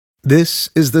This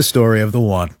is the story of the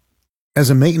one. As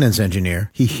a maintenance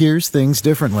engineer, he hears things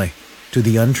differently. To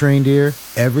the untrained ear,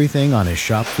 everything on his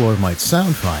shop floor might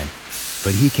sound fine,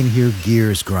 but he can hear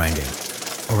gears grinding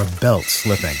or a belt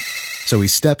slipping. So he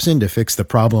steps in to fix the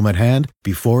problem at hand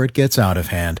before it gets out of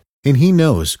hand. And he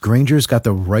knows Grainger's got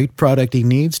the right product he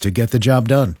needs to get the job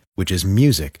done, which is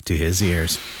music to his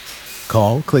ears.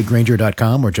 Call, click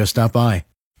Grainger.com, or just stop by.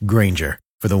 Grainger,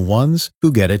 for the ones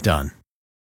who get it done.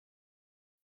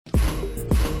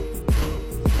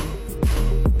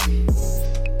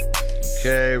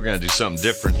 Okay, we're going to do something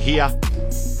different here.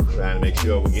 Trying to make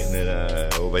sure we're getting it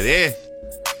over there.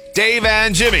 Dave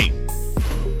and Jimmy.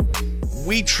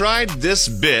 We tried this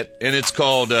bit, and it's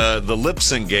called the lip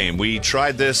sync game. We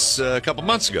tried this a couple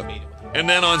months ago. And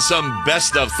then on some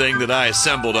best of thing that I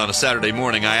assembled on a Saturday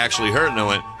morning, I actually heard it and I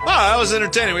went, oh, that was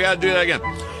entertaining. We got to do that again.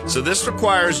 So this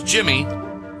requires Jimmy,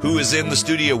 who is in the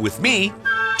studio with me,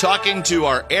 talking to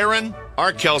our Aaron,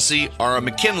 our Kelsey, our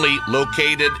McKinley,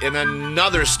 located in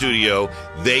another studio.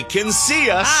 They can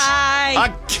see us,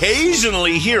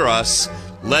 occasionally hear us.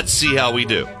 Let's see how we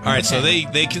do. All right, so they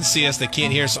can see us. They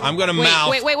can't hear us. So I'm going to mouth.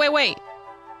 Wait.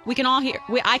 We can all hear.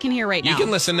 I can hear right now. You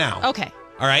can listen now. Okay.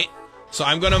 All right. So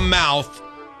I'm going to mouth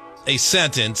a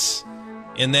sentence,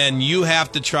 and then you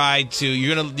have to try to.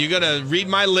 You're gonna read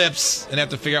my lips and have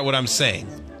to figure out what I'm saying.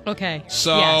 Okay.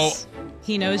 So yes.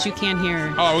 He knows you can't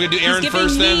hear. Oh, we're gonna do Aaron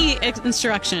first then. He's giving me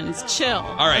instructions. Chill.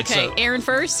 All right. Okay. So Aaron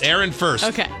first. Aaron first.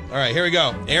 Okay. All right. Here we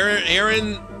go.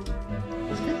 Aaron.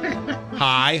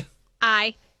 Hi.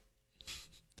 Hi.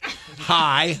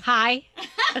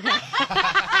 Okay.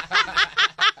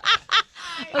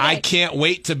 I can't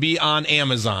wait to be on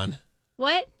Amazon.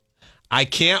 What? I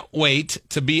can't wait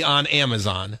to be on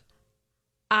Amazon.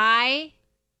 I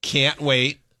can't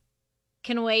wait.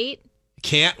 Can wait.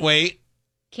 Can't wait.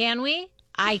 Can we?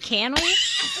 Can we?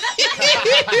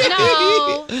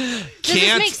 No. Does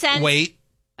this make sense? Wait.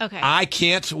 Okay. I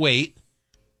can't wait.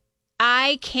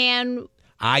 I can't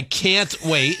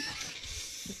wait.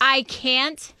 I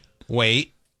can't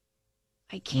wait.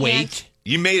 I can't wait.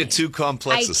 You made it too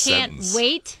complex a sentence. I can't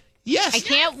wait. Yes. I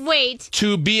can't wait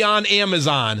to be on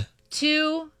Amazon.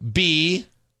 To be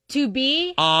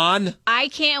on. I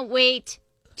can't wait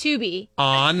to be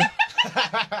on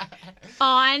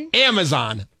on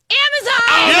Amazon.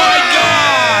 Oh my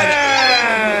God!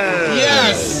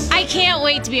 Yes. I can't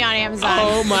wait to be on Amazon.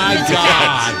 Oh my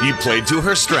God! You played to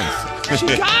her strength. She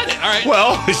got it. All right.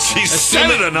 Well, she said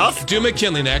it enough. Do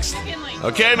McKinley next.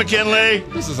 Okay, McKinley.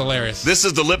 This is hilarious. This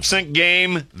is the lip sync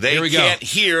game. They can't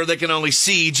hear. They can only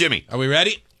see Jimmy. Are we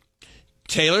ready?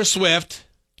 Taylor Swift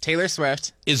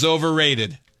is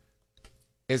overrated.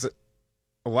 Is it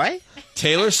what?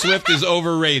 Taylor Swift is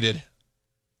overrated.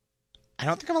 I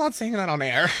don't think I'm allowed saying that on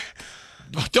air.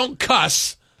 Oh, don't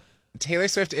cuss. Taylor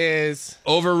Swift is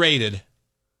overrated.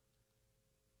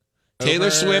 Taylor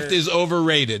Swift is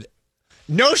overrated.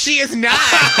 No, she is not.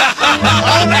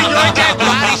 Oh my God, dead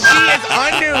body. She is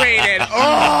underrated.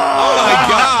 Oh my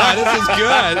God, this is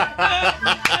good.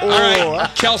 All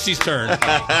right, Kelsey's turn.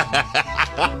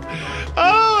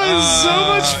 Oh, it's so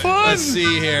much fun. Let's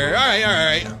see here. All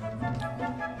right.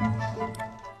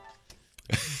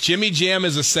 Jimmy Jam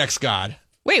is a sex god.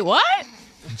 Wait, what?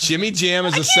 Jimmy Jam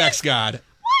is a sex god.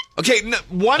 Okay,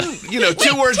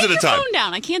 two words at a time. Phone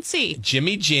down. I can't see.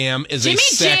 Jimmy Jam is a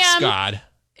sex god.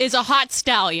 Is a hot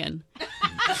stallion.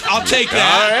 I'll take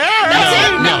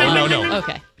that. No.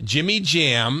 Okay. Jimmy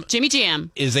Jam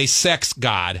is a sex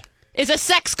god. Is a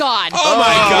sex god. Oh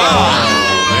my God.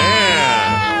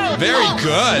 Man. Very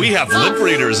good. We have lip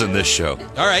readers in this show.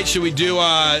 All right, should we do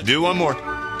one more?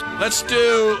 Let's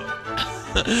do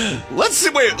Let's see.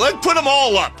 Wait, let's put them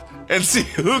all up and see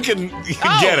who can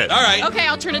get it. All right. Okay,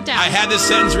 I'll turn it down. I had this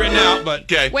sentence written out, but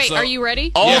okay. Wait, are you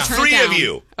ready? All three of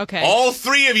you. Okay. All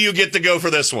three of you get to go for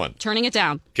this one. Turning it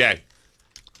down. Okay.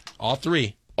 All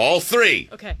three.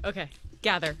 Okay.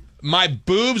 Gather. My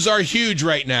boobs are huge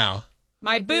right now.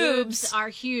 My boobs are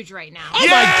huge right now. Oh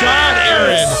my God,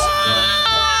 Aaron!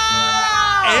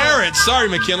 Aaron, sorry,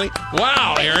 McKinley.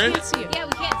 Wow, Aaron. Yeah, we can't see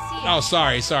it. Oh,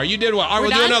 sorry. You did well. All right,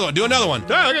 we'll do another one. Do another one.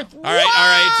 Okay. All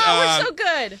right. We're so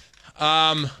good.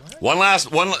 One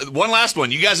last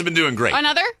one. You guys have been doing great.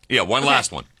 Another? Yeah, one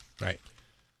last one. Right.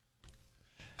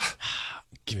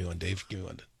 Give me one, Dave. Give me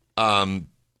one.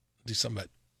 Do something about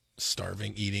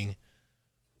starving, eating.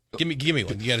 Give me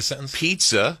one. You got a sentence?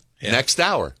 Pizza next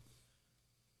hour.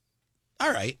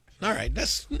 All right.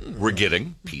 That's. We're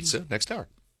getting pizza next hour.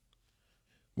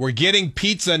 We're getting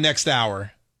pizza next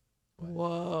hour.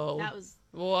 Whoa. That was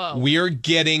We're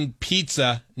getting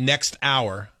pizza next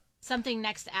hour. something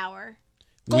next hour.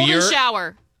 Golden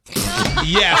shower.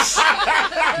 Yes.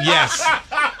 Yes.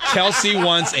 Kelsey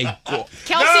wants a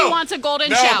Kelsey wants a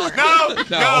golden shower.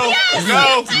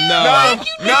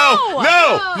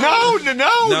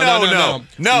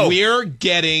 No. We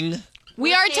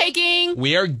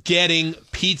are getting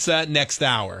pizza next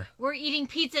hour. We're eating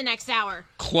pizza next hour.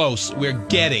 Close. We're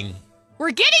getting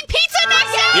pizza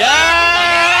next hour.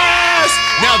 Yes!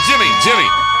 Now, Jimmy.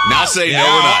 Now say no,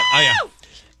 we're not. Oh, yeah.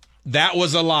 That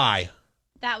was a lie.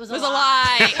 That was a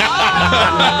lie.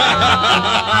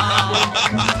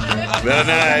 Very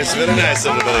nice, everybody.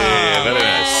 Very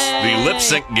nice. The lip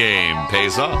sync game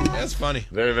pays off. That's funny.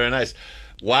 Very, very nice.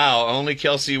 Wow, only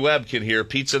Kelsey Webb can hear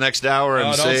pizza next hour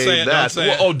and don't say it, that. don't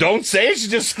say it. Oh, don't say it. She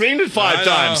just screamed it 5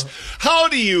 times. How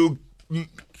do you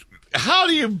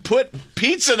put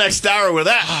pizza next hour with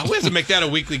that? We have to make that a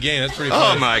weekly game. That's pretty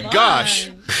funny. Oh, my gosh.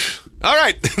 All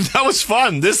right. That was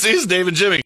fun. This is Dave and Jimmy.